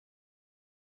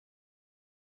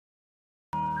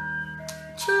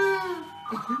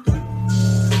Hey,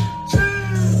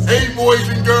 boys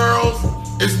and girls,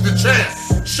 it's the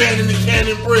champ, Shannon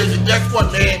Briggs, and guess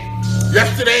what, man?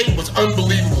 Yesterday was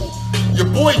unbelievable. Your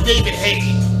boy David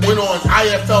Haye went on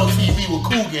IFL TV with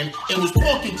Coogan and was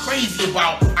talking crazy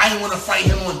about I didn't want to fight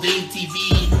him on Dave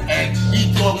TV, and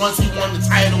he thought once he won the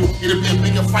title, it'd be a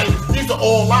bigger fight. These are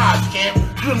all lies, champ.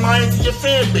 You're lying to your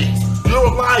fan base. You're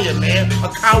a liar, man. A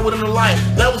coward and a liar.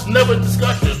 That was never a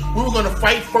discussion. We were going to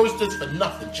fight first just for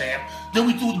nothing, champ. Then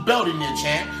we threw the belt in there,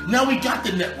 champ. Now we got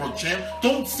the network, champ.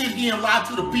 Don't sit here and lie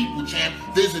to the people, champ.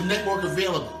 There's a network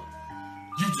available.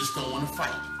 You just don't want to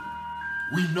fight.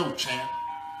 We know, champ.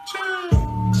 Champ.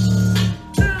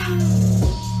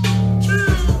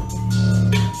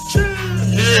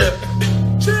 Yeah.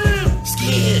 Champ.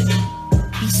 Scared.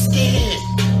 He's scared.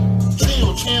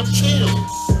 Chill, champ,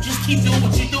 chill. Just keep doing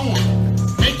what you're doing.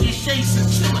 Make your shakes and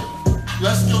chillin'.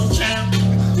 Let's go, champ.